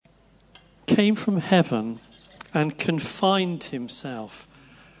came from heaven and confined himself.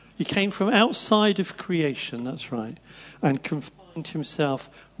 He came from outside of creation, that's right, and confined himself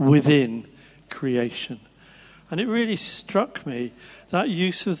within creation. And it really struck me, that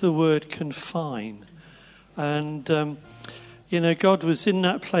use of the word confine. And, God was in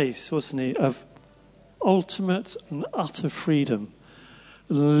that place, wasn't he, of ultimate and utter freedom,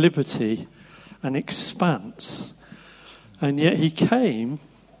 liberty and expanse. And yet he came,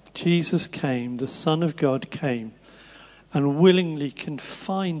 Jesus came, the Son of God came, and willingly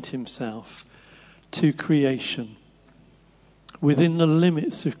confined himself to creation, within the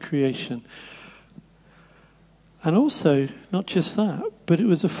limits of creation. And also, not just that, but it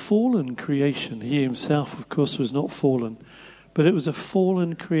was a fallen creation. He himself, of course, was not fallen, but it was a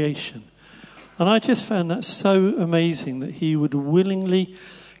fallen creation. And I just found that so amazing that he would willingly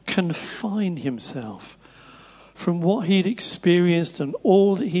confine himself from what he'd experienced and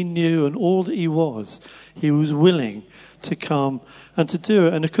all that he knew and all that he was. He was willing to come and to do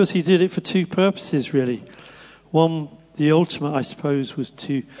it. And of course he did it for two purposes, really. One, the ultimate, I suppose, was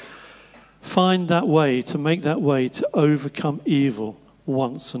to find that way, to make that way to overcome evil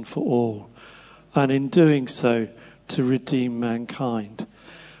once and for all. And in doing so, to redeem mankind.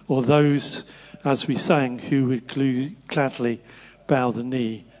 Or those, as we sang, who would gladly bow the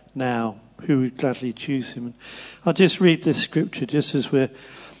knee now, who would gladly choose him. I'll just read this scripture just as we're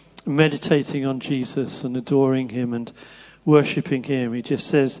meditating on Jesus and adoring him and worshipping him. He just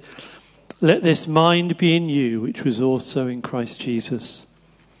says, "Let this mind be in you, which was also in Christ Jesus,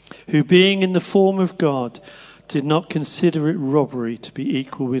 who being in the form of God did not consider it robbery to be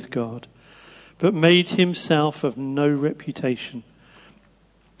equal with God, but made himself of no reputation,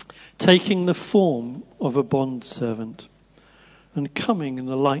 taking the form of a bondservant, and coming in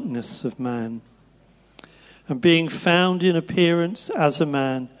the likeness of man. And being found in appearance as a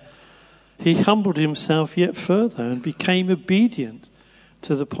man, he humbled himself yet further and became obedient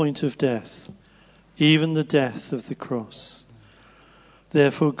to the point of death, even the death of the cross.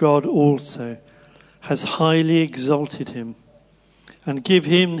 Therefore God also has highly exalted him and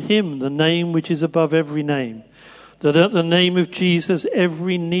given him the name which is above every name, that at the name of Jesus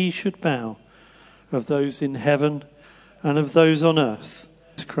every knee should bow, of those in heaven and of those on earth.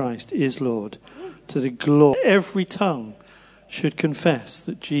 Christ is Lord, to the glory. Every tongue should confess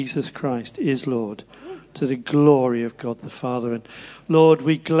that Jesus Christ is Lord, to the glory of God the Father. And Lord,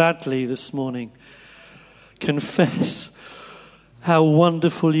 we gladly this morning confess how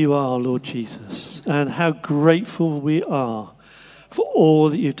wonderful you are, Lord Jesus, and how grateful we are for all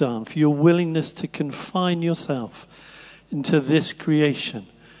that you've done, for your willingness to confine yourself into this creation,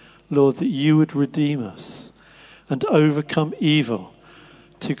 Lord, that you would redeem us and overcome evil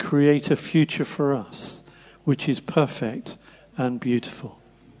to create a future for us, which is perfect and beautiful.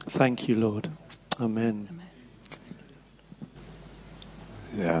 Thank you, Lord. Amen.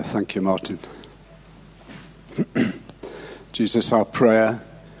 Yeah, thank you, Martin. Jesus, our prayer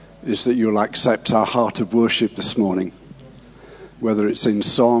is that you'll accept our heart of worship this morning, whether it's in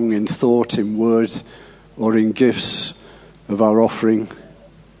song, in thought, in word, or in gifts of our offering.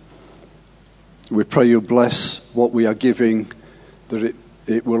 We pray you bless what we are giving, that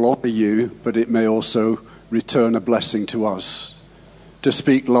it will honour you, but it may also return a blessing to us, to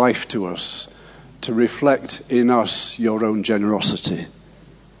speak life to us, to reflect in us your own generosity.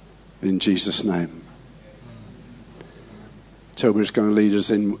 In Jesus' name. Toby's going to lead us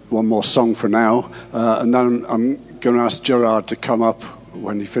in one more song for now, and then I'm going to ask Gerard to come up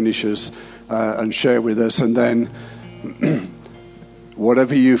when he finishes and share with us, and then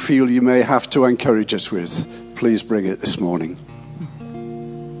whatever you feel you may have to encourage us with, please bring it this morning.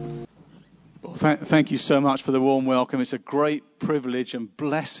 Well, thank you so much for the warm welcome. It's a great privilege and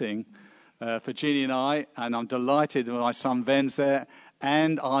blessing for Jeannie and I, and I'm delighted that my son Ben's there,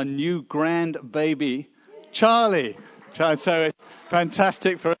 and our new grandbaby, Charlie. So it's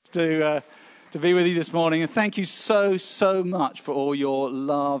fantastic for us to be with you this morning. And thank you so much for all your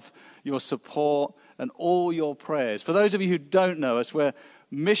love, your support, and all your prayers. For those of you who don't know us, we're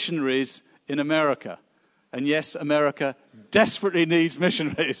missionaries in America. And yes, America desperately needs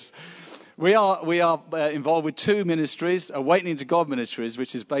missionaries. We are involved with two ministries, Awakening to God Ministries,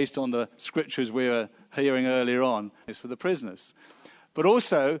 which is based on the scriptures we were hearing earlier on, is for the prisoners. But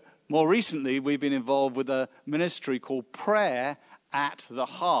also, more recently, we've been involved with a ministry called Prayer at the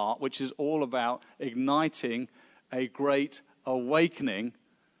Heart, which is all about igniting a great awakening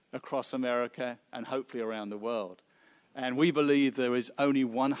across America and hopefully around the world. And we believe there is only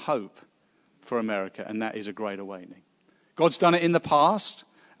one hope for America, and that is a great awakening. God's done it in the past,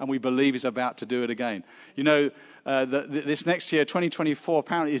 and we believe he's about to do it again. You know, this next year, 2024,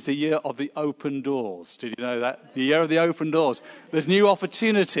 apparently is the year of the open doors. Did you know that? The year of the open doors. There's new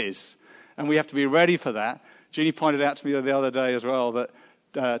opportunities, and we have to be ready for that. Jeannie pointed out to me the other day as well that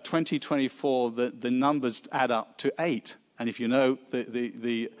 2024, the numbers add up to 8. And if you know,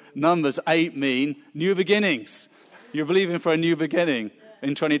 the numbers 8 mean new beginnings. You're believing for a new beginning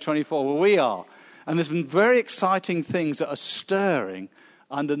in 2024. Well, we are. And there's some very exciting things that are stirring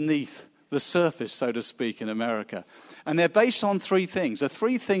underneath the surface, so to speak, in America. And they're based on 3 things. The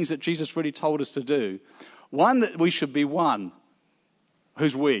 3 things that Jesus really told us to do. One, that we should be one.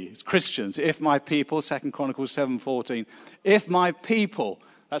 Who's we? It's Christians. If my people, 2 Chronicles 7:14. If my people,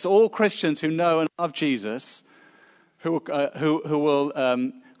 that's all Christians who know and love Jesus, who will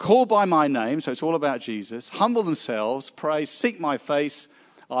call by my name, so it's all about Jesus, humble themselves, pray, seek my face,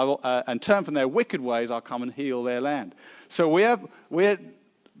 I will, and turn from their wicked ways, I'll come and heal their land. So we're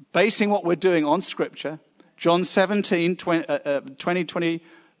basing what we're doing on Scripture. John 17, 20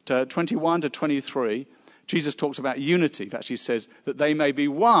 to 21 to 23. Jesus talks about unity. He actually says that they may be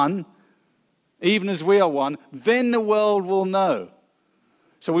one, even as we are one, then the world will know.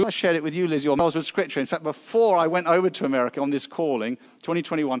 So I shared it with you, Lizzie, or I was with Scripture. In fact, before I went over to America on this calling,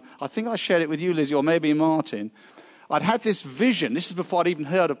 2021, I think I shared it with you, Lizzie, or maybe Martin. I'd had this vision, this is before I'd even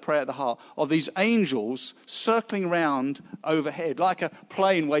heard of Prayer at the Heart, of these angels circling round overhead, like a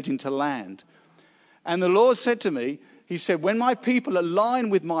plane waiting to land. And the Lord said to me, he said, when my people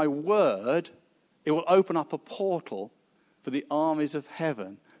align with my word, it will open up a portal for the armies of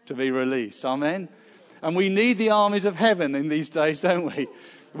heaven to be released. Amen? And we need the armies of heaven in these days, don't we?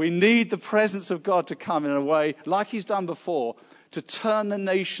 We need the presence of God to come in a way, like he's done before, to turn the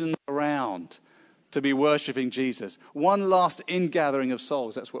nations around to be worshipping Jesus. One last ingathering of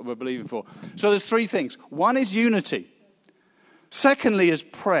souls. That's what we're believing for. So there's 3 things. One is unity. Secondly is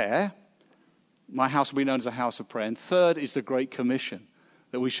prayer. My house will be known as a house of prayer. And third is the Great Commission,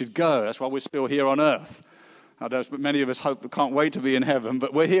 that we should go. That's why we're still here on earth. I don't, many of us can't wait to be in heaven,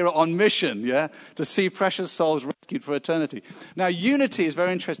 but we're here on mission, to see precious souls rescued for eternity. Now, unity is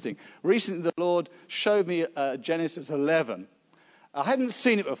very interesting. Recently, the Lord showed me Genesis 11. I hadn't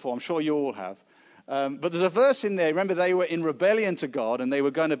seen it before. I'm sure you all have. But there's a verse in there. Remember, they were in rebellion to God, and they were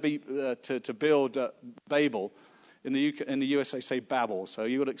going to be to build Babel. In the US, they say Babel, so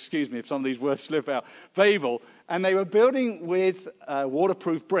you would excuse me if some of these words slip out. Babel. And they were building with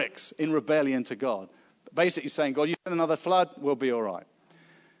waterproof bricks in rebellion to God. Basically saying, God, you send another flood, we'll be all right.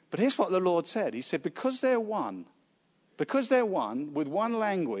 But here's what the Lord said. He said, because they're one with one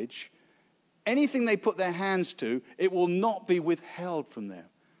language, anything they put their hands to, it will not be withheld from them.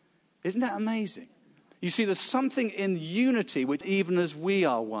 Isn't that amazing? You see, there's something in unity with even as we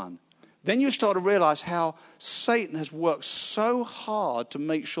are one. Then you start to realize how Satan has worked so hard to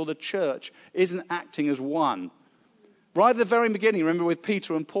make sure the church isn't acting as one. Right at the very beginning, remember with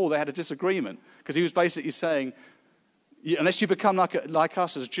Peter and Paul, they had a disagreement because he was basically saying, unless you become like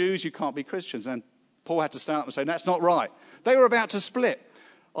us as Jews, you can't be Christians. And Paul had to stand up and say, that's not right. They were about to split.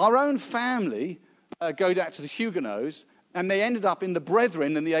 Our own family go back to the Huguenots, and they ended up in the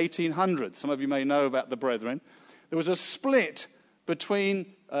Brethren in the 1800s. Some of you may know about the Brethren. There was a split between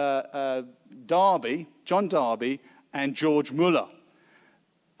John Darby, and George Muller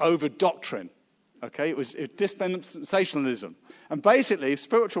over doctrine. Okay, it was dispensationalism. And basically,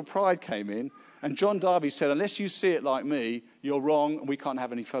 spiritual pride came in, and John Darby said, unless you see it like me, you're wrong, and we can't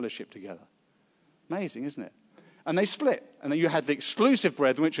have any fellowship together. Amazing, isn't it? And they split. And then you had the exclusive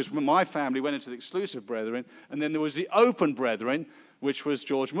brethren, which is when my family went into the exclusive brethren, and then there was the open brethren, which was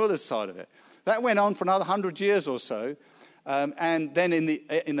George Muller's side of it. That went on for another 100 years or so. And then in the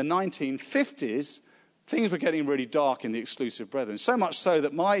 1950s, things were getting really dark in the exclusive brethren. So much so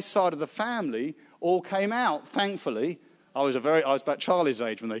that my side of the family all came out, thankfully. I was about Charlie's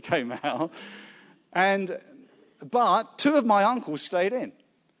age when they came out. But 2 of my uncles stayed in.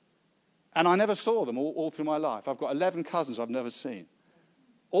 And I never saw them all through my life. I've got 11 cousins I've never seen.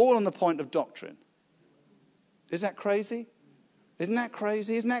 All on the point of doctrine. Is that crazy? Isn't that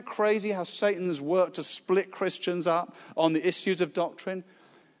crazy? Isn't that crazy how Satan has worked to split Christians up on the issues of doctrine?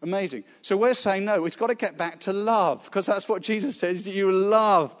 Amazing. So we're saying, no, it's got to get back to love, because that's what Jesus said, is that you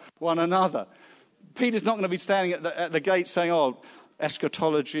love one another. Peter's not going to be standing at the gate saying,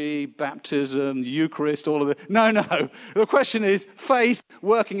 eschatology, baptism, the Eucharist, all of it. No. The question is faith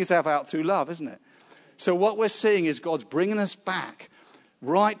working itself out through love, isn't it? So what we're seeing is God's bringing us back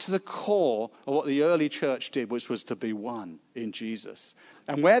right to the core of what the early church did, which was to be one in Jesus.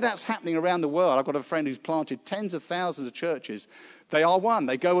 And where that's happening around the world, I've got a friend who's planted tens of thousands of churches. They are one.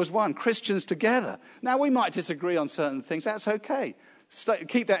 They go as one. Christians together. Now, we might disagree on certain things. That's okay.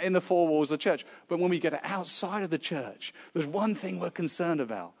 Keep that in the four walls of the church. But when we get outside of the church, there's one thing we're concerned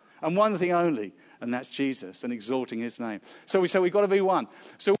about, and one thing only, and that's Jesus and exalting his name. So we say we've got to be one.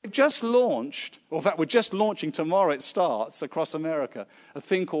 So we've just launched, or in fact we're just launching tomorrow, it starts across America, a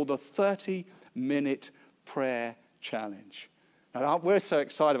thing called the 30-minute prayer challenge. And we're so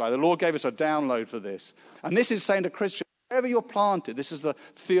excited about it. The Lord gave us a download for this. And this is saying to Christians, wherever you're planted, this is the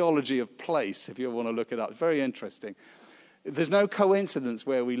theology of place, if you want to look it up. It's very interesting. There's no coincidence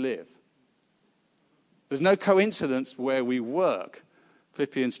where we live. There's no coincidence where we work.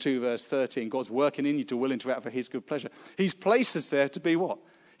 Philippians 2 verse 13, God's working in you to will and to act for his good pleasure. He's placed us there to be what?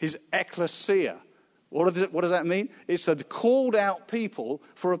 His ecclesia. What does that mean? It's a called out people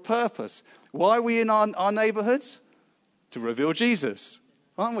for a purpose. Why are we in our neighborhoods? To reveal Jesus.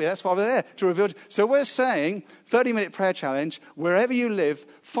 Aren't we? That's why we're there, to reveal. So we're saying, 30-minute prayer challenge, wherever you live,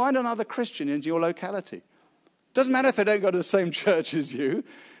 find another Christian in your locality. Doesn't matter if they don't go to the same church as you.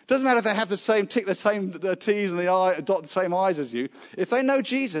 Doesn't matter if they have tick the same T's and dot the same I's as you. If they know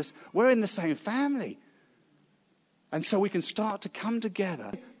Jesus, we're in the same family. And so we can start to come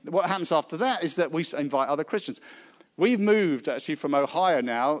together. What happens after that is that we invite other Christians. We've moved actually from Ohio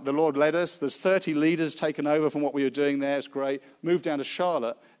now. The Lord led us. There's 30 leaders taken over from what we were doing there. It's great. Moved down to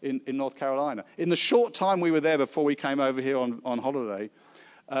Charlotte in North Carolina. In the short time we were there before we came over here on holiday,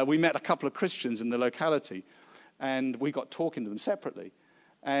 we met a couple of Christians in the locality. And we got talking to them separately.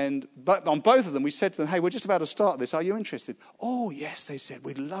 But on both of them, we said to them, hey, we're just about to start this. Are you interested? Oh, yes, they said,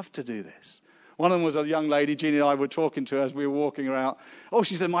 we'd love to do this. One of them was a young lady, Jeannie and I were talking to her as we were walking around. Oh,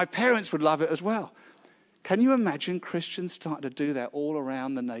 she said, my parents would love it as well. Can you imagine Christians starting to do that all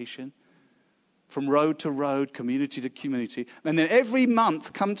around the nation? From road to road, community to community. And then every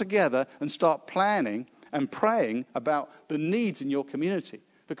month come together and start planning and praying about the needs in your community.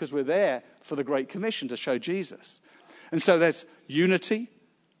 Because we're there for the Great Commission to show Jesus. And so there's unity,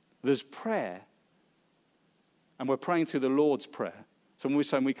 there's prayer, and we're praying through the Lord's Prayer. So when we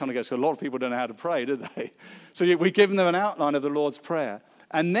say we kind of go, so a lot of people don't know how to pray, do they? So we give them an outline of the Lord's Prayer.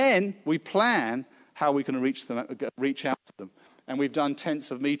 And then we plan how we can reach out to them. And we've done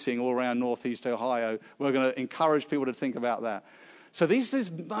tents of meeting all around Northeast Ohio. We're going to encourage people to think about that. So this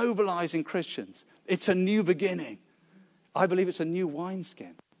is mobilizing Christians. It's a new beginning. I believe it's a new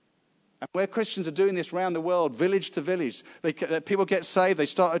wineskin. And where Christians are doing this around the world, village to village, people get saved, they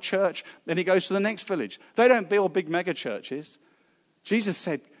start a church, then he goes to the next village. They don't build big mega churches. Jesus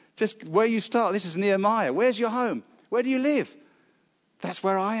said, just where you start, this is Nehemiah. Where's your home? Where do you live? That's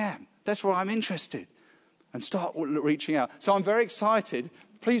where I am. That's where I'm interested. And start reaching out. So I'm very excited.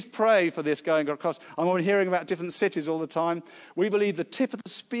 Please pray for this going across. I'm already hearing about different cities all the time. We believe the tip of the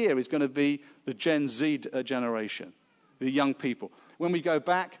spear is going to be the Gen Z generation. The young people. When we go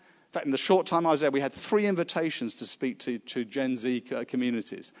back, in fact, in the short time I was there, we had 3 invitations to speak to Gen Z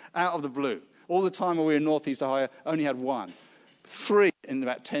communities, out of the blue. All the time when we were in Northeast Ohio, only had 1. 3 in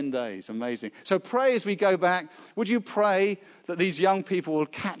about 10 days. Amazing. So pray as we go back. Would you pray that these young people will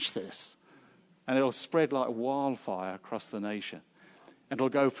catch this? And it'll spread like wildfire across the nation. And it'll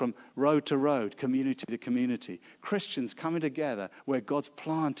go from road to road, community to community. Christians coming together where God's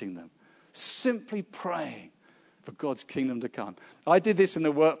planting them. Simply praying for God's kingdom to come. I did this in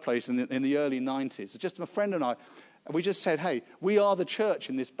the workplace in the early 90s. Just my friend and I, we just said, hey, we are the church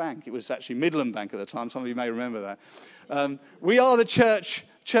in this bank. It was actually Midland Bank at the time. Some of you may remember that. We are the church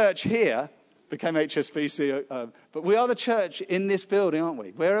here, became HSBC, but we are the church in this building, aren't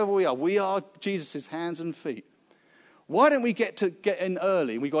we? Wherever we are Jesus' hands and feet. Why don't we get in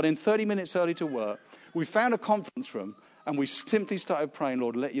early? We got in 30 minutes early to work. We found a conference room, and we simply started praying,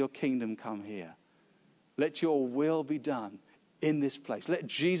 Lord, let your kingdom come here. Let your will be done in this place. Let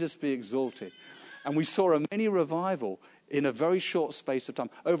Jesus be exalted. And we saw a mini revival in a very short space of time.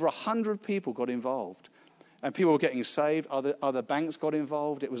 Over 100 people got involved. And people were getting saved. Other banks got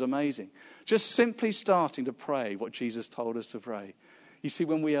involved. It was amazing. Just simply starting to pray what Jesus told us to pray. You see,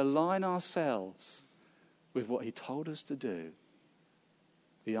 when we align ourselves with what he told us to do,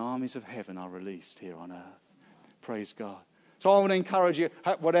 the armies of heaven are released here on earth. Praise God. So I want to encourage you,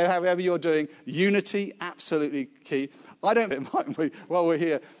 however you're doing, unity, absolutely key. I don't think it might be, while we're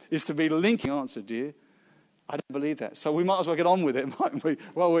here, is to be linking answer, do you? I don't believe that. So we might as well get on with it, mightn't we,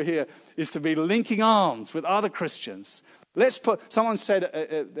 while we're here, is to be linking arms with other Christians. Someone said,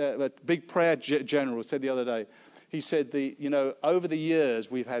 a big prayer general said the other day, he said, over the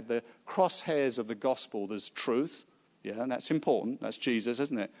years we've had the crosshairs of the gospel. There's truth, yeah, and that's important. That's Jesus,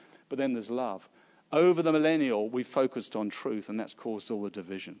 isn't it? But then there's love. Over the millennial, we've focused on truth, and that's caused all the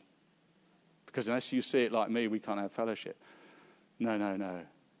division. Because unless you see it like me, we can't have fellowship. No.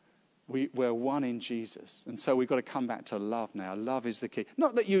 we're one in Jesus. And so we've got to come back to love now. Love is the key.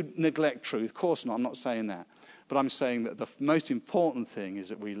 Not that you neglect truth. Of course not. I'm not saying that. But I'm saying that the most important thing is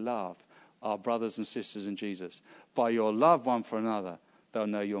that we love our brothers and sisters in Jesus. By your love one for another, they'll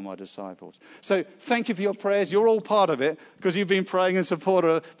know you're my disciples. So thank you for your prayers. You're all part of it because you've been praying in support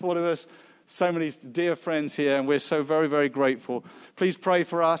of us. So many dear friends here, and we're so very, very grateful. Please pray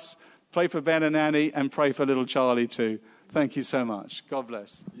for us, pray for Ben and Annie, and pray for little Charlie too. Thank you so much. God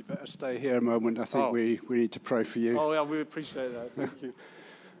bless. You better stay here a moment. I think we need to pray for you. Oh, yeah, we appreciate that. Thank you.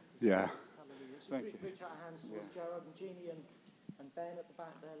 Yeah. Thank you. Reach our hands towards Gerard and Jeannie and Ben at the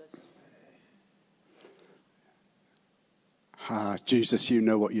back there. Jesus, you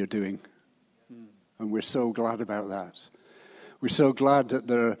know what you're doing. And we're so glad about that. We're so glad that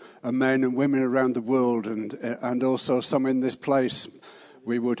there are men and women around the world and also some in this place.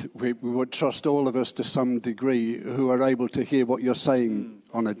 We would trust all of us to some degree who are able to hear what you're saying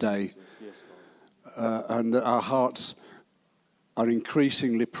on a day. And that our hearts are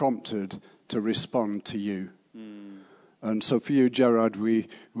increasingly prompted to respond to you. And so for you, Gerard, we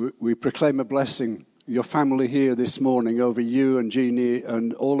proclaim a blessing, your family here this morning, over you and Jeannie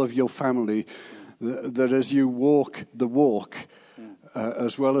and all of your family, that as you walk the walk,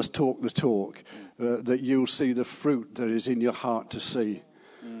 as well as talk the talk, that you'll see the fruit that is in your heart to see,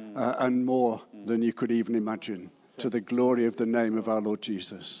 and more than you could even imagine, to the glory of the name of our Lord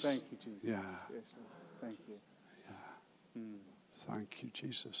Jesus. Thank you, Jesus. Yeah. Yes, thank you. Yeah. Thank you,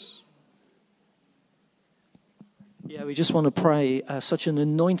 Jesus. Yeah, we just want to pray such an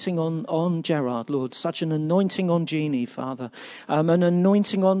anointing on Gerard, Lord, such an anointing on Jeannie, Father, an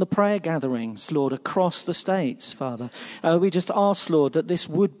anointing on the prayer gatherings, Lord, across the states, Father. We just ask, Lord, that this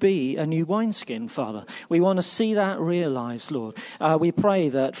would be a new wineskin, Father. We want to see that realized, Lord. We pray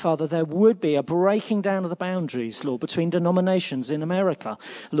that, Father, there would be a breaking down of the boundaries, Lord, between denominations in America,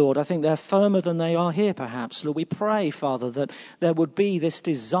 Lord. I think they're firmer than they are here, perhaps, Lord. We pray, Father, that there would be this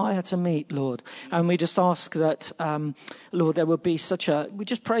desire to meet, Lord, and we just ask that, Lord, there would be we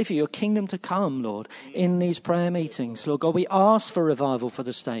just pray for your kingdom to come, Lord, in these prayer meetings. Lord God, we ask for revival for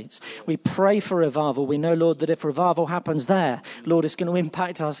the States. We pray for revival. We know, Lord, that if revival happens there, Lord, it's going to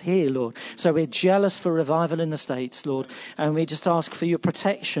impact us here, Lord. So we're jealous for revival in the States, Lord. And we just ask for your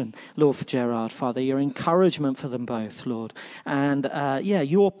protection, Lord, for Gerard, Father, your encouragement for them both, Lord. And,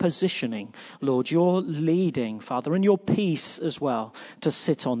 your positioning, Lord, your leading, Father, and your peace as well to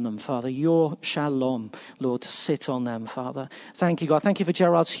sit on them, Father. Your shalom, Lord, to sit on them, Father. Thank you, God. Thank you for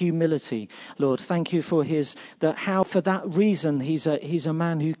Gerard's humility, Lord. Thank you for for that reason he's a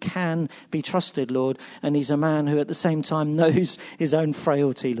man who can be trusted, Lord, and he's a man who at the same time knows his own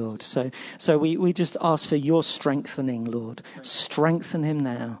frailty, Lord. So we just ask for your strengthening, Lord. Strengthen him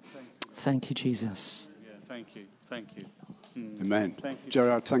now. Thank you, Jesus. Yeah, thank you. Thank you. Amen. Thank you.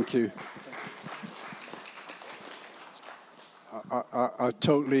 Gerard, thank you. I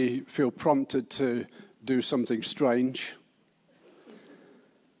totally feel prompted to do something strange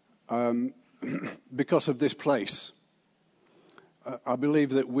because of this place. I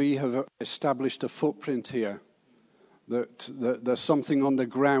believe that we have established a footprint here, that there's something on the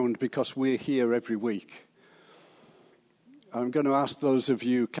ground because we're here every week. I'm going to ask those of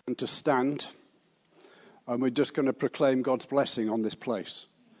you who can to stand, and we're just going to proclaim God's blessing on this place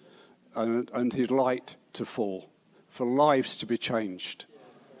and his light to fall, for lives to be changed,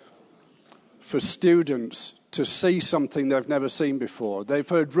 for students to see something they've never seen before. They've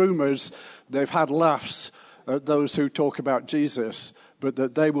heard rumors, they've had laughs at those who talk about Jesus, but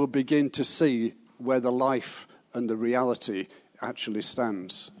that they will begin to see where the life and the reality actually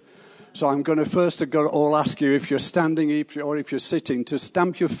stands. So I'm going to first of all ask you, if you're standing or if you're sitting, to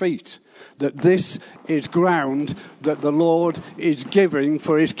stamp your feet, that this is ground that the Lord is giving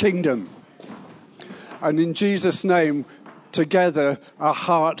for his kingdom. And in Jesus' name, together, our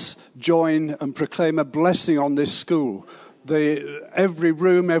hearts join and proclaim a blessing on this school. Every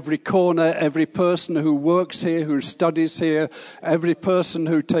room, every corner, every person who works here, who studies here, every person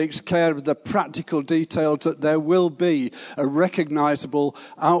who takes care of the practical details, that there will be a recognizable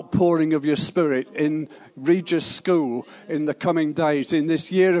outpouring of your Spirit in Regis School in the coming days, in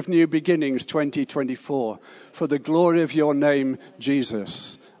this year of new beginnings, 2024, for the glory of your name,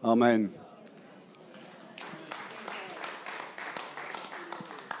 Jesus. Amen.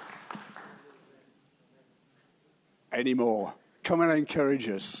 Any more? Come and encourage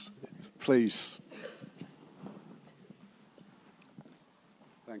us, please.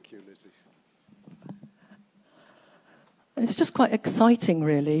 Thank you, Lizzie. It's just quite exciting,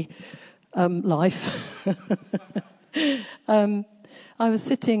 really, life. I was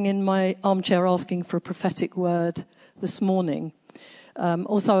sitting in my armchair asking for a prophetic word this morning,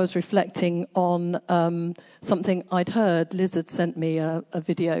 Also, I was reflecting on something I'd heard. Liz had sent me a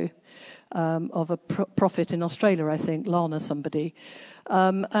video of a prophet in Australia, I think, Lana somebody.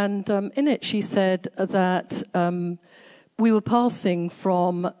 And in it she said that we were passing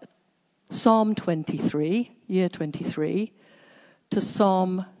from Psalm 23, year 23, to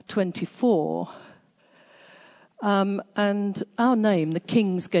Psalm 24. And our name, the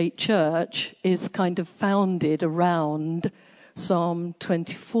Kingsgate Church, is kind of founded around Psalm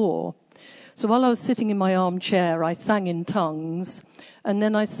 24. So while I was sitting in my armchair, I sang in tongues, and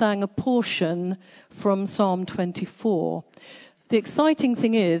then I sang a portion from Psalm 24. The exciting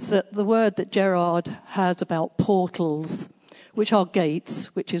thing is that the word that Gerard has about portals, which are gates,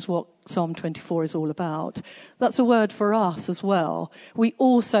 which is what Psalm 24 is all about, that's a word for us as well. We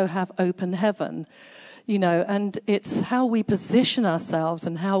also have open heaven, you know, and it's how we position ourselves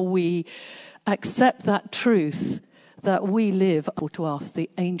and how we accept that truth that we live to us, the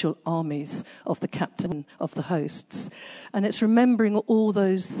angel armies of the captain of the hosts. And it's remembering all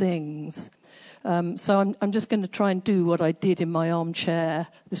those things. So I'm just going to try and do what I did in my armchair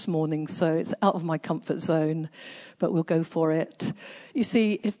this morning. So it's out of my comfort zone, but we'll go for it. You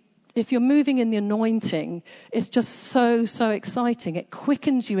see, if you're moving in the anointing, it's just so exciting. It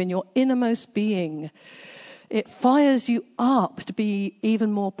quickens you in your innermost being. It fires you up to be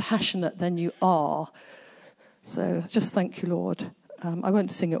even more passionate than you are. So just thank you, Lord. I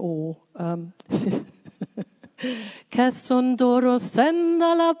won't sing it all. Kesson doro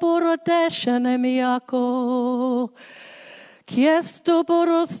senda la boro deshene miako. Chiesto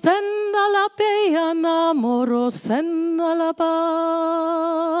boro senda la peyana moro senda la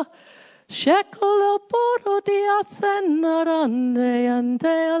ba. Shekolo boro dia senda rande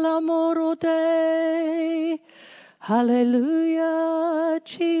ande la moro de. Hallelujah,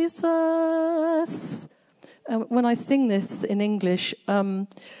 Jesus. When I sing this in English,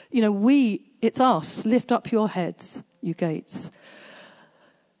 it's us. Lift up your heads, you gates.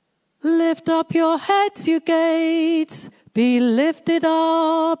 Lift up your heads, you gates. Be lifted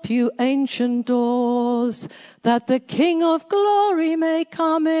up, you ancient doors, that the King of glory may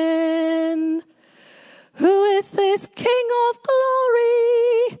come in. Who is this King of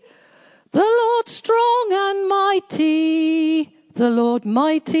glory? The Lord strong and mighty, the Lord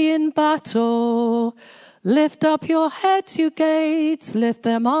mighty in battle. Lift up your heads, you gates, lift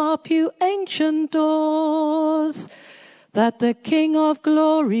them up, you ancient doors, that the King of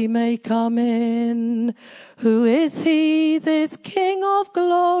glory may come in. Who is he, this King of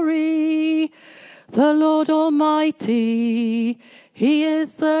glory? The Lord Almighty, he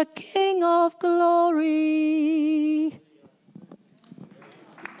is the King of glory.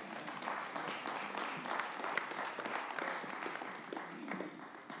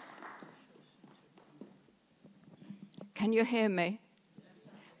 Can you hear me?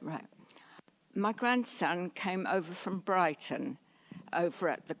 Right. My grandson came over from Brighton over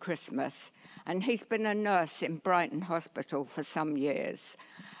at the Christmas, and he's been a nurse in Brighton Hospital for some years,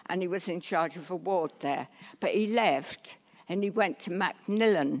 and he was in charge of a ward there. But he left, and he went to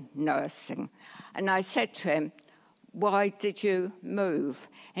Macmillan Nursing. And I said to him, why did you move?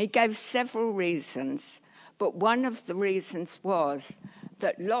 And he gave several reasons, but one of the reasons was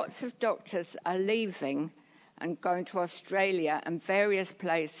that lots of doctors are leaving and going to Australia and various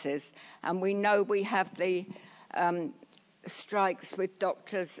places. And we know we have the strikes with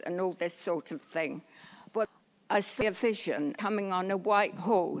doctors and all this sort of thing. But I see a vision coming on a white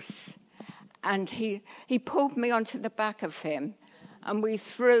horse, and he pulled me onto the back of him, and we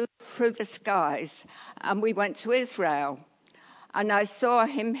threw through the skies, and we went to Israel. And I saw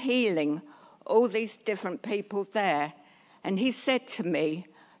him healing all these different people there. And he said to me,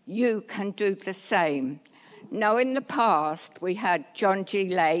 you can do the same. Now, in the past, we had John G.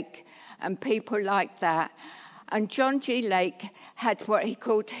 Lake and people like that. And John G. Lake had what he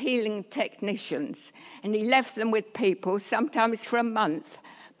called healing technicians. And he left them with people, sometimes for a month,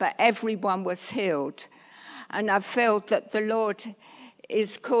 but everyone was healed. And I feel that the Lord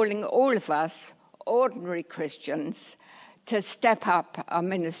is calling all of us, ordinary Christians, to step up our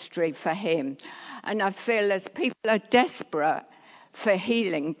ministry for him. And I feel as people are desperate for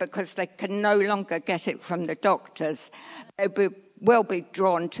healing because they can no longer get it from the doctors, they will be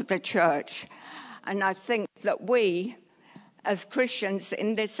drawn to the church. And I think that we, as Christians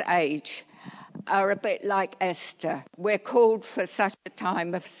in this age, are a bit like Esther. We're called for such a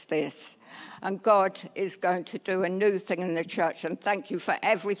time as this. And God is going to do a new thing in the church. And thank you for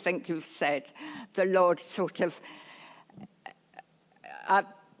everything you've said. The Lord sort of...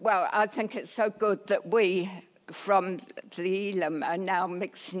 I think it's so good that we from the Elam are now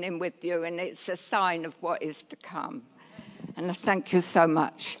mixing in with you, and it's a sign of what is to come. And I thank you so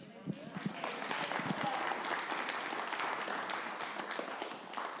much.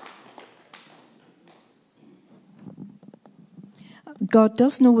 God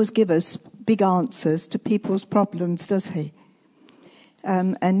doesn't always give us big answers to people's problems, does he?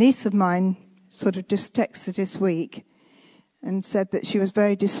 A niece of mine sort of just texted this week and said that she was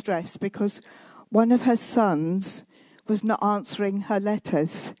very distressed because one of her sons was not answering her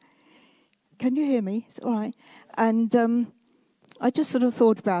letters. Can you hear me? It's all right. And I just sort of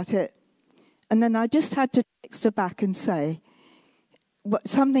thought about it. And then I just had to text her back and say,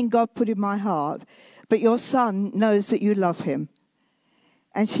 something God put in my heart, but your son knows that you love him.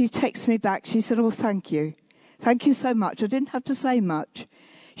 And she texted me back. She said, oh, thank you. Thank you so much. I didn't have to say much.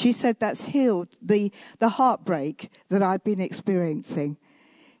 She said that's healed the heartbreak that I've been experiencing.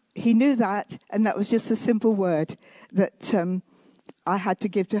 He knew that, and that was just a simple word that I had to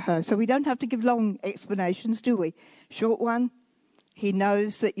give to her. So we don't have to give long explanations, do we? Short one, he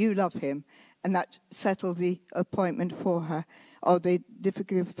knows that you love him, and that settled the appointment for her, or the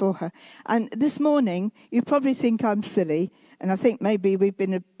difficulty for her. And this morning, you probably think I'm silly, and I think maybe we've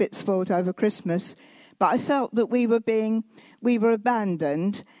been a bit spoiled over Christmas, but I felt that we were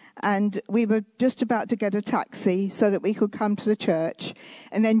abandoned, and we were just about to get a taxi so that we could come to the church.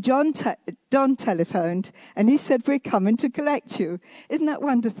 And then Don telephoned, and he said, we're coming to collect you. Isn't that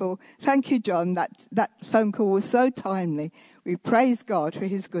wonderful? Thank you, John. That phone call was so timely. We praise God for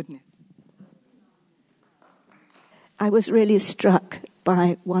his goodness. I was really struck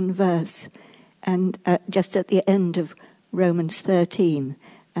by one verse, and just at the end of Romans 13,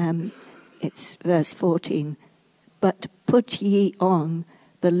 it's verse 14. But put ye on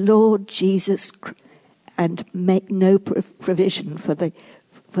the Lord Jesus, and make no provision for the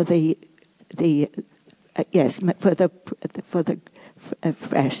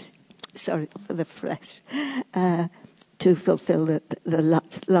flesh, to fulfill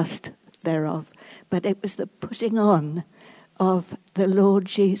the lust thereof. But it was the putting on of the Lord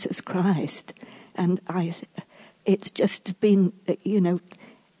Jesus Christ, and it's just been,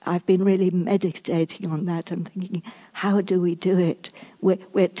 I've been really meditating on that and thinking, how do we do it?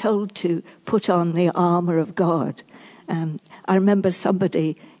 We're told to put on the armour of God. I remember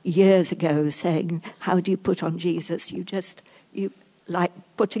somebody years ago saying, how do you put on Jesus? You like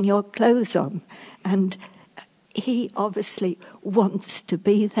putting your clothes on. And he obviously wants to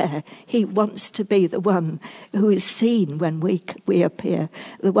be there. He wants to be the one who is seen when we appear,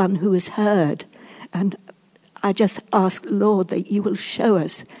 the one who is heard. And I just ask, Lord, that you will show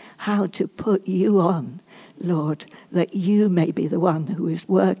us how to put you on, Lord, that you may be the one who is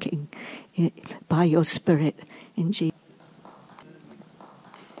working by your Spirit in Jesus.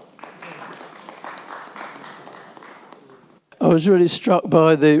 I was really struck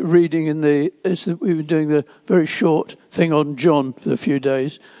by the reading we were doing the very short thing on John for a few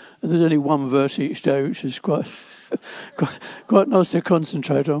days, and there's only one verse each day, which is quite nice to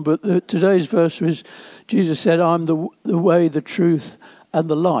concentrate on. But today's verse was, Jesus said, I'm the way, the truth, and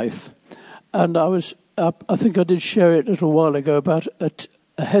the life. And I think I did share it a little while ago about a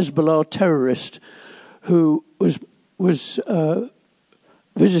Hezbollah terrorist who was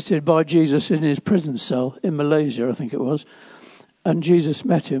visited by Jesus in his prison cell in Malaysia, I think it was. And Jesus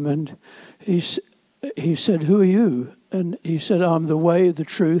met him, and he said, who are you? And he said, I'm the way, the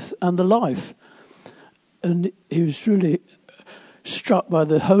truth, and the life. And he was really struck by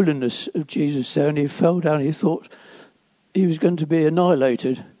the holiness of Jesus there, and he fell down. He thought he was going to be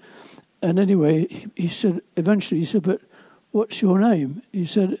annihilated. And anyway, he said, but what's your name? He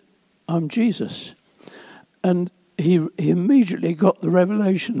said, I'm Jesus. And he immediately got the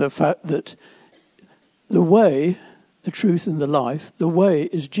revelation, the fact that the way, the truth, and the life, the way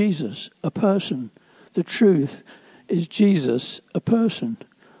is Jesus, a person. The truth is Jesus, a person.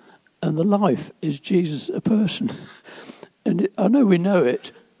 And the life is Jesus, a person. And I know we know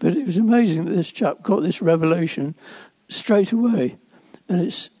it, but it was amazing that this chap got this revelation straight away. And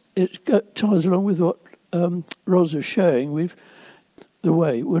it ties along with what Ros was sharing. We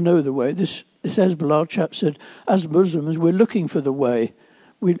know the way. This Hezbollah chap said, as Muslims, we're looking for the way.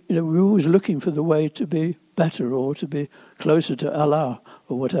 We're always looking for the way to be better or to be closer to Allah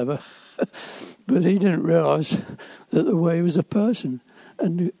or whatever. But he didn't realise that the way was a person.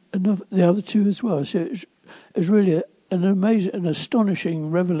 And the other two as well. So it was really an amazing, an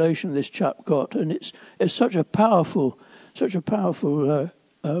astonishing revelation this chap got, and it's such a powerful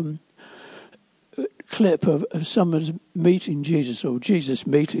clip of someone meeting Jesus, or Jesus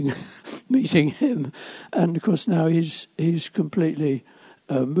meeting him, and of course now he's completely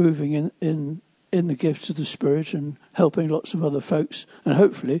moving in the gifts of the Spirit and helping lots of other folks, and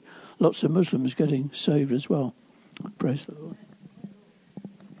hopefully lots of Muslims getting saved as well. Praise the Lord.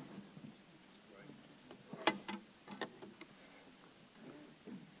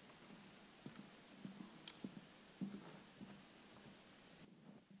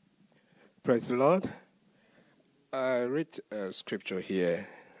 Praise the Lord. I read a scripture here,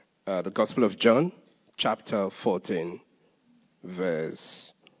 the Gospel of John, chapter 14,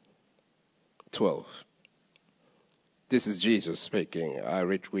 verse 12. This is Jesus speaking. I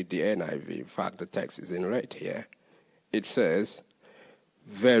read with the NIV. In fact, the text is in red here. It says,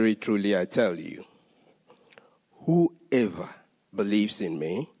 "Very truly I tell you, whoever believes in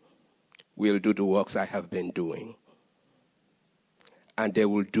me will do the works I have been doing, and they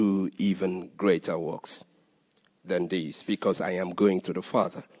will do even greater works than these, because I am going to the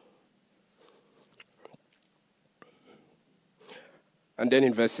Father." And then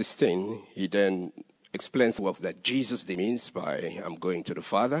in verse 16, he then explains the works that Jesus means by "I'm going to the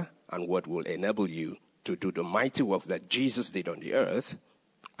Father," and what will enable you to do the mighty works that Jesus did on the earth,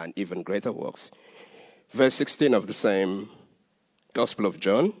 and even greater works. Verse 16 of the same Gospel of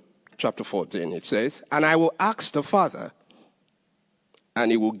John, chapter 14, it says, "And I will ask the Father, and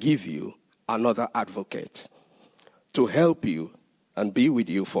he will give you another advocate to help you and be with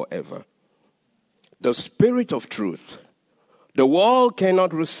you forever, the Spirit of truth. The world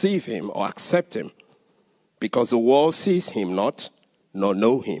cannot receive him or accept him, because the world sees him not, nor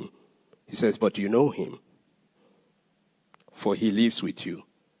know him." He says, "But you know him, for he lives with you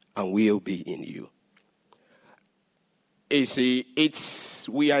and will be in you." You see,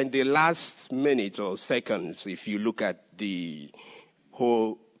 we are in the last minutes or seconds. If you look at the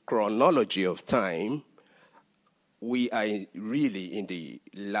whole chronology of time, we are really in the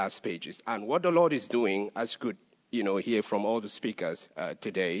last pages. And what the Lord is doing, as you could hear from all the speakers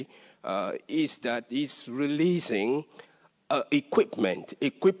today, is that he's releasing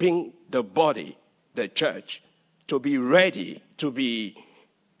equipping the body, the church, to be ready, to be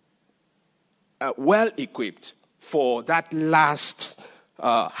well-equipped for that last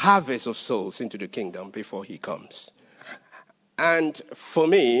harvest of souls into the kingdom before he comes. And for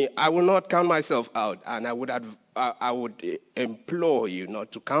me, I will not count myself out, and I would implore you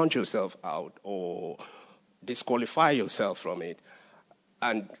not to count yourself out or disqualify yourself from it.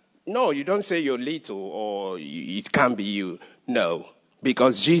 And no, you don't say you're little or it can't be you. No,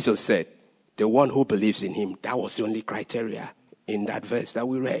 because Jesus said, the one who believes in him, that was the only criteria in that verse that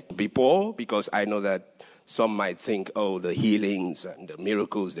we read. Before, because I know that some might think, the healings and the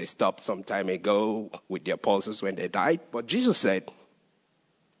miracles, they stopped some time ago with the apostles when they died. But Jesus said,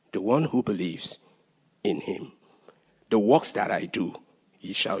 the one who believes in him, the works that I do,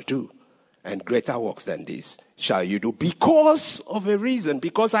 ye shall do. And greater works than this shall you do, because of a reason,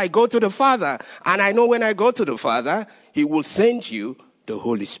 because I go to the Father. And I know when I go to the Father, he will send you the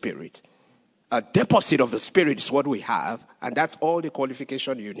Holy Spirit. A deposit of the Spirit is what we have, and that's all the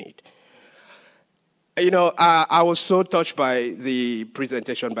qualification you need. I was so touched by the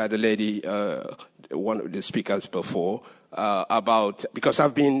presentation by the lady, one of the speakers before, because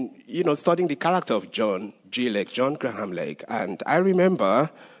I've been, studying the character of John Graham Lake, and I remember,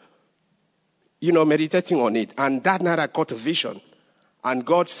 meditating on it, and that night I caught a vision, and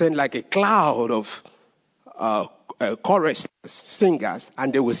God sent like a cloud of chorus singers,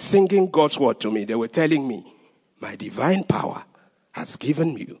 and they were singing God's word to me. They were telling me, my divine power has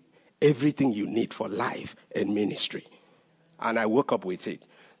given you everything you need for life and ministry. And I woke up with it.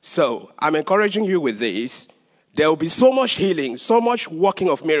 So I'm encouraging you with this. There will be so much healing, so much working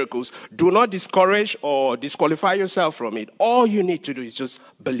of miracles. Do not discourage or disqualify yourself from it. All you need to do is just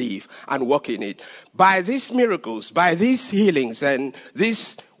believe and work in it. By these miracles, by these healings and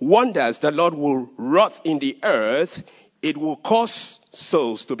these wonders the Lord will wrought in the earth, it will cause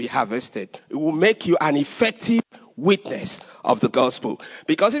souls to be harvested. It will make you an effective witness of the gospel.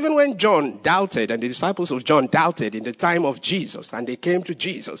 Because even when John doubted, and the disciples of John doubted in the time of Jesus, and they came to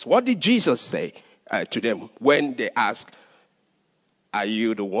Jesus, what did Jesus say to them when they asked, are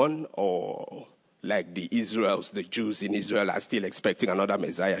you the one? Or like the Jews in Israel are still expecting another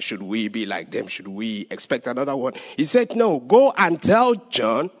Messiah. Should we be like them? Should we expect another one? He said, no, go and tell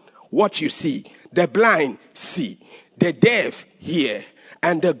John what you see. The blind see, the deaf hear,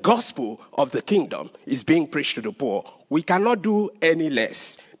 and the gospel of the kingdom is being preached to the poor. We cannot do any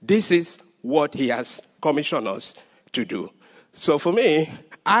less. This is what he has commissioned us to do. So for me,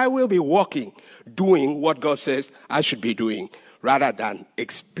 I will be walking, doing what God says I should be doing, rather than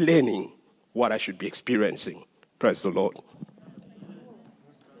explaining what I should be experiencing. Praise the Lord.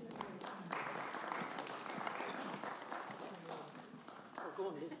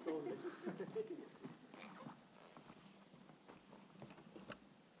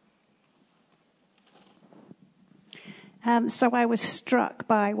 So I was struck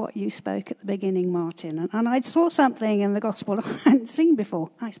by what you spoke at the beginning, Martin. And I saw something in the gospel I hadn't seen before.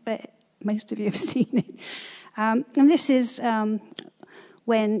 I expect most of you have seen it. And this is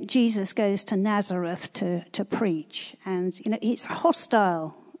when Jesus goes to Nazareth to preach. And, it's a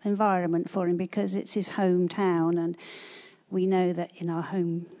hostile environment for him because it's his hometown. And we know that in our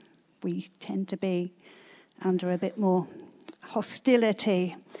home we tend to be under a bit more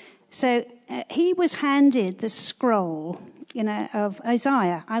hostility. So he was handed the scroll, of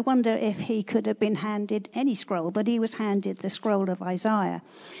Isaiah. I wonder if he could have been handed any scroll, but he was handed the scroll of Isaiah.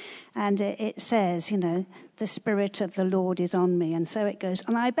 And it says, the Spirit of the Lord is on me. And so it goes.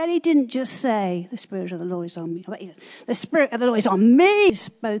 And I bet he didn't just say, the Spirit of the Lord is on me. I bet the Spirit of the Lord is on me. He's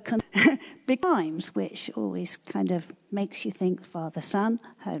spoken big times, which always kind of makes you think Father, Son,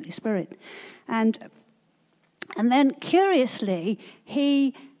 Holy Spirit. And then curiously,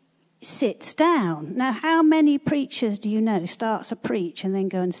 he sits down. Now, how many preachers do you know starts a preach and then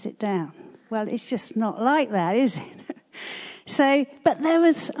go and sit down? Well, it's just not like that, is it? So, but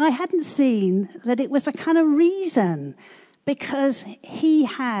I hadn't seen that it was a kind of reason, because he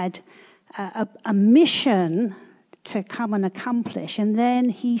had a mission to come and accomplish, and then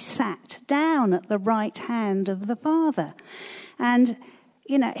he sat down at the right hand of the Father. And,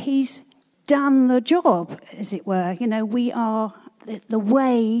 he's done the job, as it were. We are, the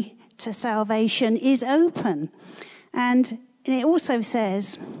way to salvation is open. And it also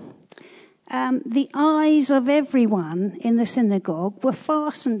says, the eyes of everyone in the synagogue were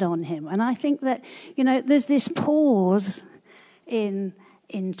fastened on him. And I think that, there's this pause in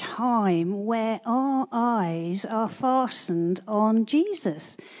time where our eyes are fastened on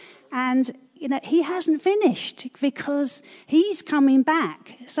Jesus. And, he hasn't finished because he's coming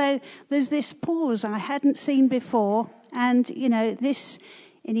back. So there's this pause I hadn't seen before. And,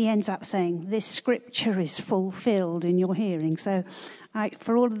 and he ends up saying, this scripture is fulfilled in your hearing. So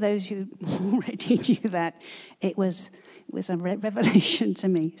for all of those who already knew that, it was a revelation to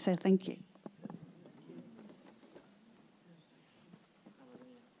me. So thank you.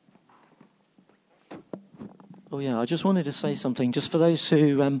 Oh yeah, I just wanted to say something, just for those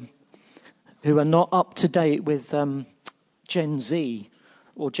who are not up to date with Gen Z,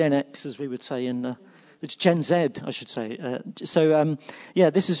 or Gen X, as we would say it's Gen Z, I should say.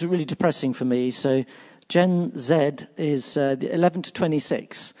 This is really depressing for me. So Gen Z is 11 to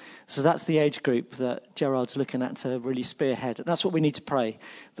 26. So that's the age group that Gerard's looking at to really spearhead. That's what we need to pray,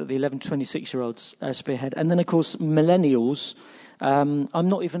 that the 11 to 26-year-olds spearhead. And then, of course, millennials. I'm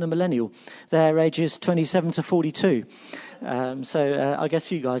not even a millennial. Their age is 27 to 42. I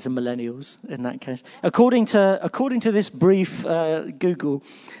guess you guys are millennials in that case. According to this brief Google,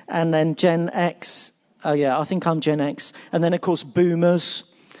 and then Gen X. Oh yeah, I think I'm Gen X. And then, of course, boomers.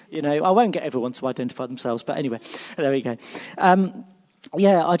 I won't get everyone to identify themselves, but anyway, there we go.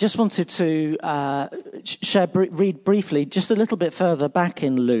 I just wanted to read briefly, just a little bit further back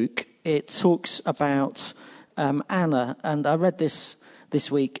in Luke. It talks about Anna, and I read this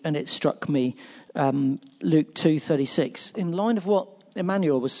week, and it struck me. Luke 2:36, in line of what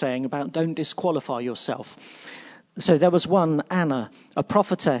Emmanuel was saying about don't disqualify yourself. So there was one, Anna, a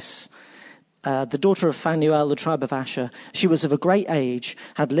prophetess, the daughter of Phanuel, the tribe of Asher. She was of a great age,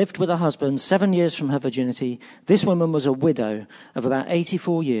 had lived with her husband 7 years from her virginity. This woman was a widow of about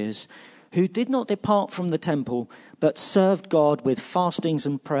 84 years, who did not depart from the temple, but served God with fastings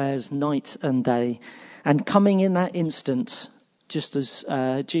and prayers night and day. And coming in that instant, just as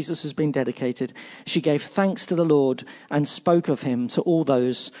Jesus has been dedicated, she gave thanks to the Lord and spoke of him to all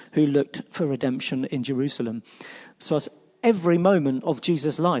those who looked for redemption in Jerusalem. So as every moment of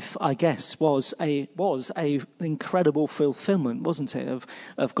Jesus' life, I guess, was a incredible fulfillment, wasn't it,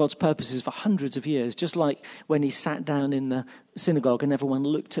 of God's purposes for hundreds of years, just like when he sat down in the synagogue and everyone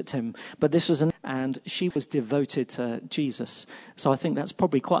looked at him. But this was and she was devoted to Jesus. So I think that's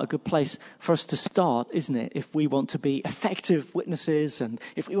probably quite a good place for us to start, isn't it? If we want to be effective witnesses, and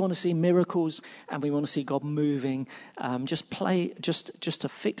if we want to see miracles and we want to see God moving, just to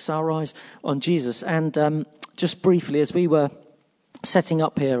fix our eyes on Jesus. And just briefly, as we were setting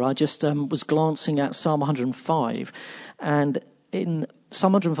up here, I just was glancing at Psalm 105, and in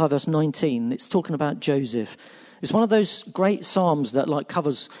Psalm 105 verse 19, it's talking about Joseph. It's one of those great psalms that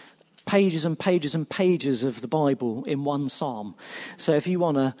covers pages and pages and pages of the Bible in one psalm. So if you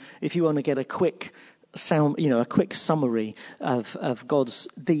want to get a quick a quick summary of God's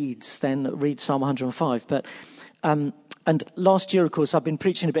deeds, then read Psalm 105. But and last year, of course, I've been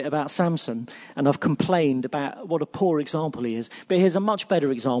preaching a bit about Samson, and I've complained about what a poor example he is. But here's a much better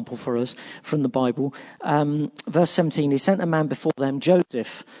example for us from the Bible. Verse 17, he sent a man before them,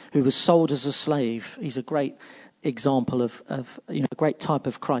 Joseph, who was sold as a slave. He's a great example of a great type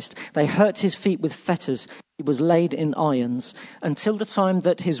of Christ. They hurt his feet with fetters. He was laid in irons until the time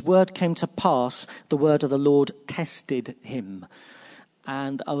that his word came to pass. The word of the Lord tested him.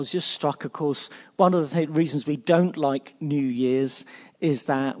 And I was just struck, of course, one of the reasons we don't like New Year's is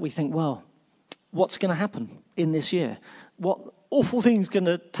that we think, well, what's going to happen in this year? What awful thing's going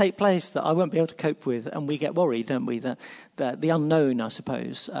to take place that I won't be able to cope with? And we get worried, don't we? That the unknown, I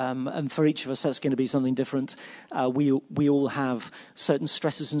suppose. And for each of us, that's going to be something different. We all have certain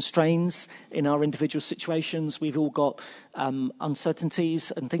stresses and strains in our individual situations. We've all got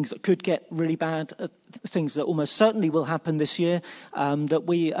uncertainties and things that could get really bad, things that almost certainly will happen this year that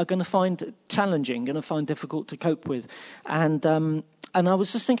we are going to find challenging, going to find difficult to cope with. And I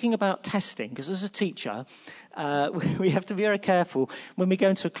was just thinking about testing, because as a teacher, we have to be very careful when we go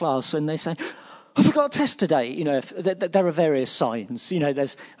into a class and they say, I forgot a test today. If there are various signs.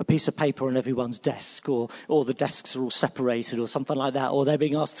 There's a piece of paper on everyone's desk, or the desks are all separated or something like that, or they're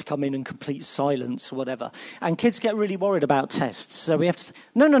being asked to come in and complete silence or whatever. And kids get really worried about tests. So we have to say,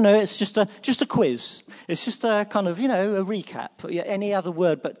 no, it's just a quiz. It's just a kind of, a recap, any other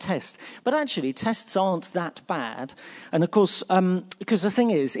word but test. But actually, tests aren't that bad. And of course, because the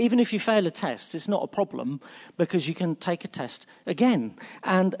thing is, even if you fail a test, it's not a problem, because you can take a test again.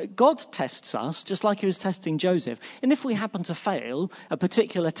 And God tests us, just like he was testing Joseph. And if we happen to fail a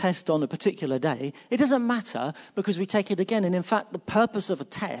particular test on a particular day, it doesn't matter, because we take it again. And in fact, the purpose of a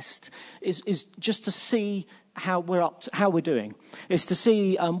test is just to see how we're doing. It's to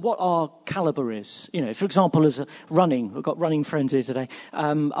see what our caliber is. For example, as running, we've got running friends here today.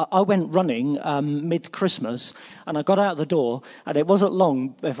 I went running mid-Christmas, and I got out the door, and it wasn't long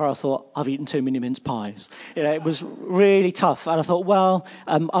before I thought, I've eaten too many mince pies. It was really tough. And I thought, well,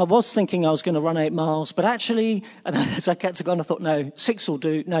 I was thinking I was going to run 8 miles, but actually, and as I kept going, I thought, no, 6 will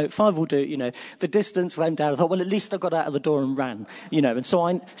do, no, 5 will do. The distance went down. I thought, well, at least I got out of the door and ran. And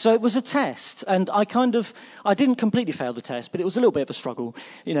so it was a test, and I didn't completely fail the test, but it was a little bit of a struggle,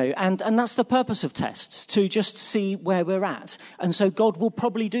 and that's the purpose of tests, to just see where we're at. And so God will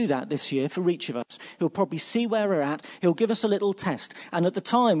probably do that this year for each of us. He'll probably see where we're at. He'll give us a little test. And at the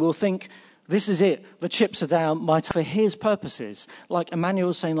time, we'll think, this is it. The chips are down. For his purposes, like Emmanuel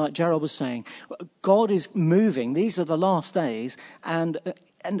was saying, like Gerard was saying, God is moving. These are the last days. And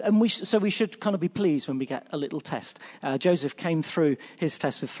we should kind of be pleased when we get a little test. Joseph came through his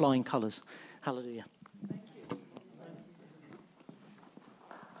test with flying colours. Hallelujah.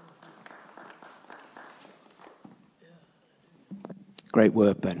 Great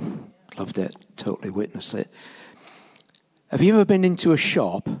word, Ben. Loved it. Totally witnessed it. Have you ever been into a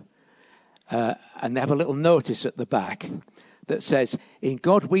shop and they have a little notice at the back that says, "In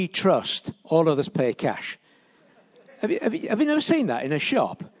God we trust, all others pay cash"? Have you never seen that in a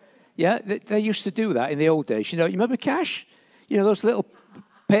shop? Yeah, they used to do that in the old days. You remember cash? Those little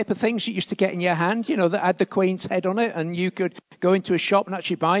paper things you used to get in your hand, that had the Queen's head on it, and you could go into a shop and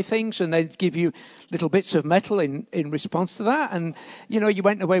actually buy things, and they'd give you little bits of metal in response to that. And, you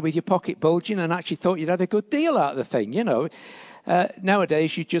went away with your pocket bulging and actually thought you'd had a good deal out of the thing,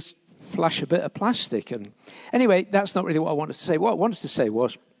 Nowadays, you just flash a bit of plastic. And anyway, that's not really what I wanted to say. What I wanted to say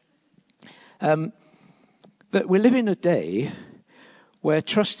was that we live in a day where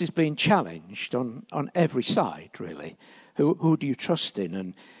trust is being challenged on every side, really. Who do you trust in?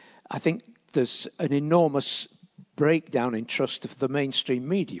 And I think there's an enormous breakdown in trust of the mainstream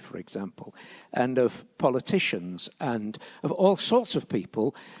media, for example, and of politicians and of all sorts of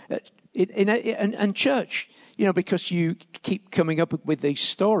people and church, because you keep coming up with these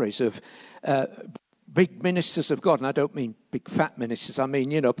stories of big ministers of God, and I don't mean big fat ministers. I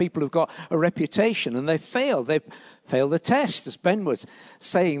mean, people who've got a reputation and they've failed. They've failed the test, as Ben was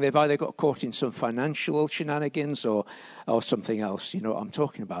saying. They've either got caught in some financial shenanigans or something else. You know what I'm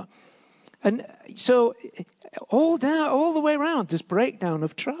talking about. And so all the way around, this breakdown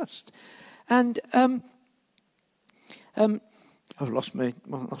of trust. And I've lost my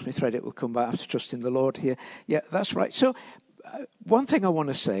thread. It will come back after trusting the Lord here. Yeah, that's right. So one thing I want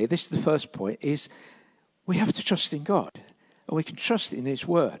to say, this is the first point, is we have to trust in God, and we can trust in His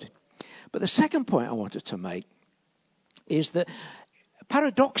Word. But the second point I wanted to make is that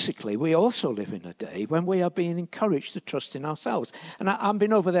paradoxically, we also live in a day when we are being encouraged to trust in ourselves. And I've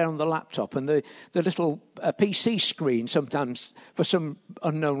been over there on the laptop, and the little PC screen sometimes, for some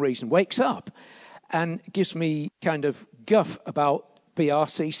unknown reason, wakes up and gives me kind of guff about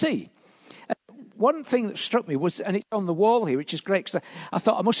BRCC. One thing that struck me was, and it's on the wall here, which is great, because I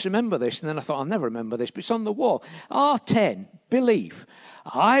thought I must remember this, and then I thought I'll never remember this, but it's on the wall. R10, believe.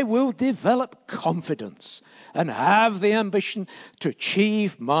 I will develop confidence and have the ambition to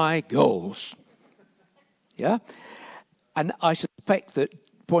achieve my goals. Yeah? And I suspect that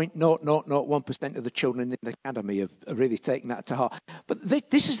 0.0001% of the children in the academy have really taken that to heart. But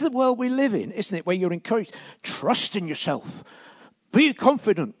this is the world we live in, isn't it? Where you're encouraged, trust in yourself, be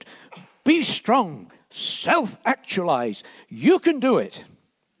confident, be strong, self-actualize. You can do it.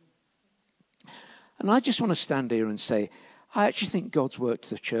 And I just want to stand here and say, I actually think God's work to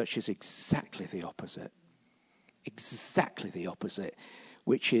the church is exactly the opposite. Exactly the opposite.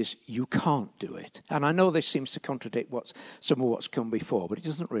 Which is, you can't do it. And I know this seems to contradict some of what's come before, but it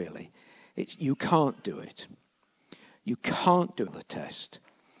doesn't really. It's you can't do it. You can't do the test.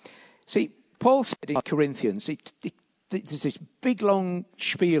 See, Paul said in Corinthians, there's this big long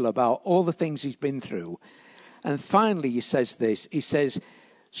spiel about all the things he's been through. And finally he says this, he says,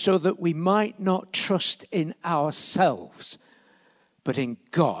 so that we might not trust in ourselves, but in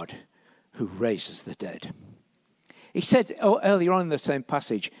God who raises the dead. He said earlier on in the same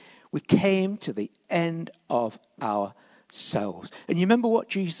passage, we came to the end of ourselves. And you remember what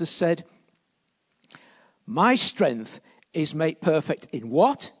Jesus said? My strength is made perfect in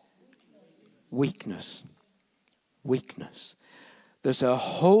what? Weakness. Weakness. There's a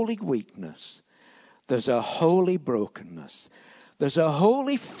holy weakness. There's a holy brokenness. There's a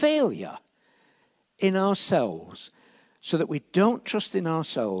holy failure in ourselves so that we don't trust in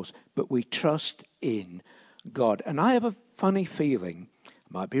ourselves, but we trust in God. And I have a funny feeling, I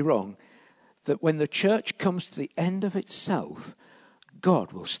might be wrong, that when the church comes to the end of itself,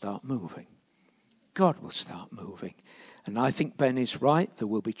 God will start moving. God will start moving. And I think Ben is right. There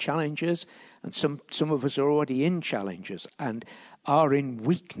will be challenges, and some of us are already in challenges and are in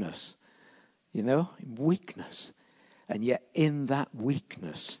weakness. In weakness. And yet in that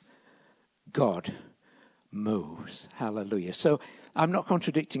weakness, God moves. Hallelujah. So I'm not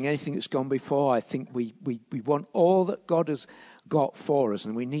contradicting anything that's gone before. I think we want all that God has got for us,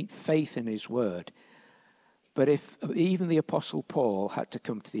 and we need faith in his word. But if even the Apostle Paul had to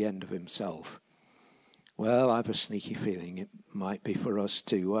come to the end of himself, well, I have a sneaky feeling it might be for us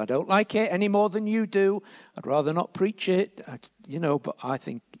too. I don't like it any more than you do. I'd rather not preach it, but I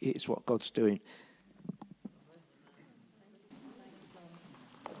think it's what God's doing.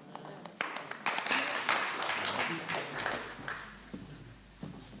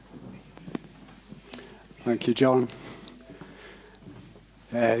 Thank you, John.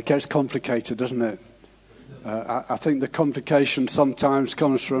 It gets complicated, doesn't it? I think the complication sometimes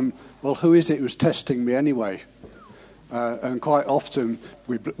comes from, well, who is it who's testing me anyway? And quite often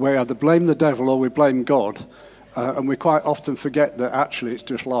we either blame the devil or we blame God, and we quite often forget that actually it's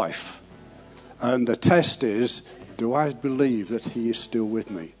just life. And the test is, do I believe that he is still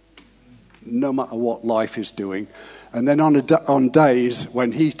with me? No matter what life is doing. And then on days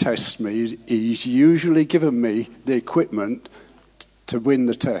when he tests me, he's usually given me the equipment to win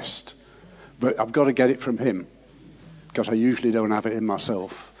the test. But I've got to get it from him, because I usually don't have it in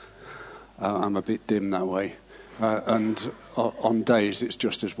myself. I'm a bit dim that way. And on days it's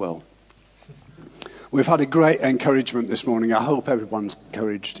just as well. We've had a great encouragement this morning. I hope everyone's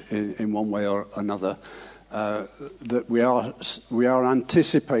encouraged in one way or another. That we are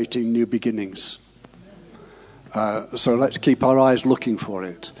anticipating new beginnings. So let's keep our eyes looking for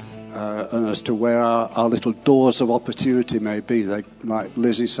it, and as to where our little doors of opportunity may be. Like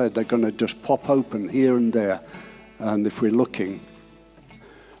Lizzie said, they're going to just pop open here and there, and if we're looking,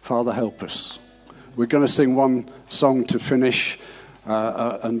 Father, help us. We're going to sing one song to finish,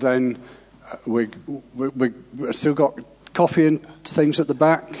 and then we've still got coffee and things at the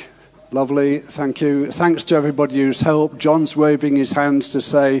back. Lovely, thank you. Thanks to everybody who's helped. John's waving his hands to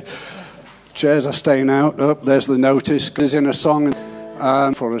say, chairs are staying out. Oh, there's the notice. There's in a song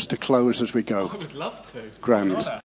for us to close as we go. I would love to. Grand.